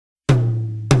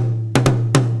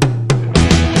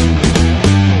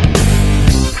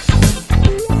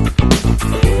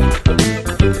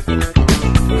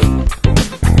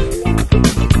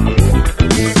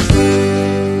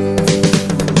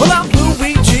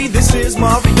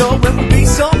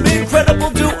incredible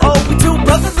duo. We two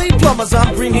brotherly plumbers,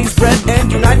 I'm green, he's red,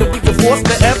 and united we can force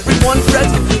that everyone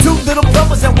dreads. Two little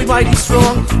plumbers and we mighty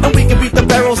strong, and we can beat the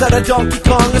barrels out of Donkey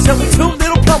Kong. I said we two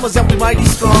little plumbers and we mighty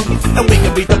strong, and we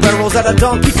can beat the barrels out of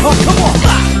Donkey Kong. Come on,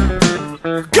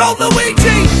 go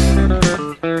Luigi,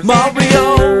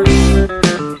 Mario.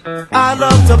 I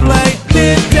love to play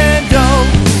Nintendo.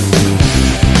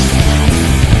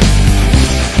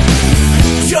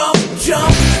 Jump,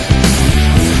 jump.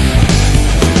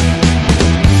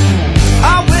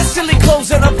 I wear silly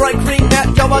clothes and a bright green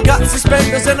hat. Yo, I got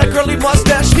suspenders and a curly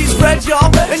mustache. He's red,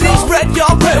 y'all, and he's red,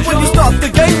 y'all. And when you start the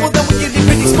game, well then we get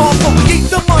pretty small, but we eat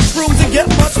the mushrooms and get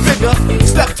much bigger.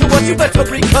 Step to us, you better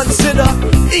reconsider.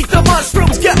 Eat the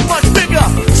mushrooms, get much bigger.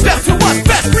 Step to us,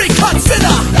 best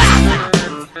reconsider.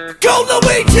 Go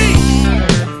Luigi,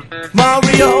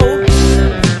 Mario.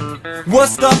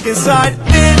 What's stuck inside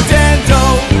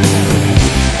Nintendo?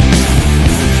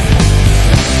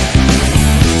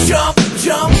 Jump,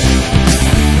 jump.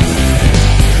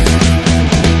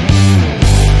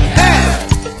 And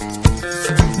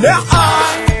now I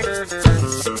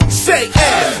say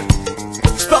and.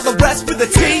 Spell the rest with a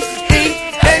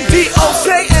T-E-N-D-O.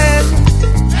 Say and.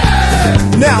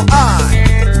 Now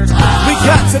we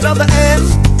got another N.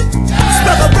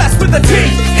 Spell the rest with a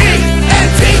T-E-N-D-O.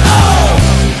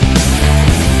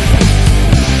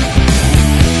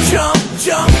 Jump,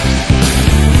 jump.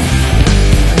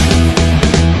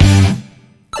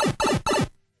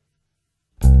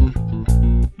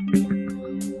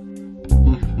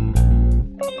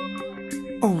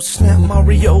 Oh snap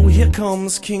Mario, here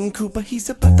comes King Koopa. He's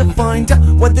about to find out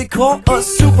what they call a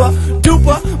super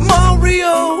duper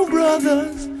Mario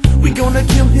Brothers. We gonna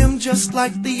kill him just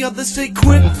like the others. Say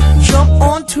quick, jump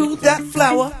onto that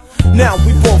flower. Now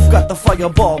we both got the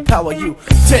fireball power. You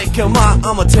take him high,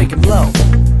 I'ma take him low.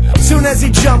 Soon as he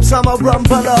jumps, I'ma run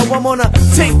below. I'm gonna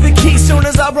take the key soon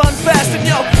as I run fast. And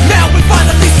yo, now we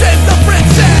finally save the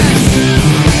princess.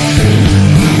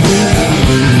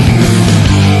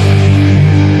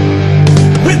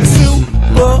 With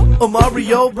Super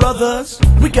Mario Brothers,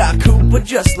 we got Koopa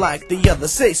just like the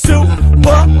others. Say Super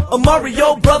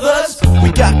Mario Brothers,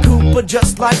 we got Koopa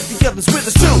just like the others. With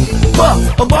the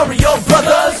Super Mario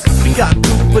Brothers, we got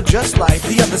Koopa just like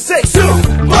the others. Say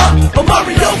Super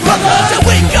Mario Brothers, and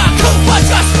we got Koopa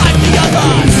just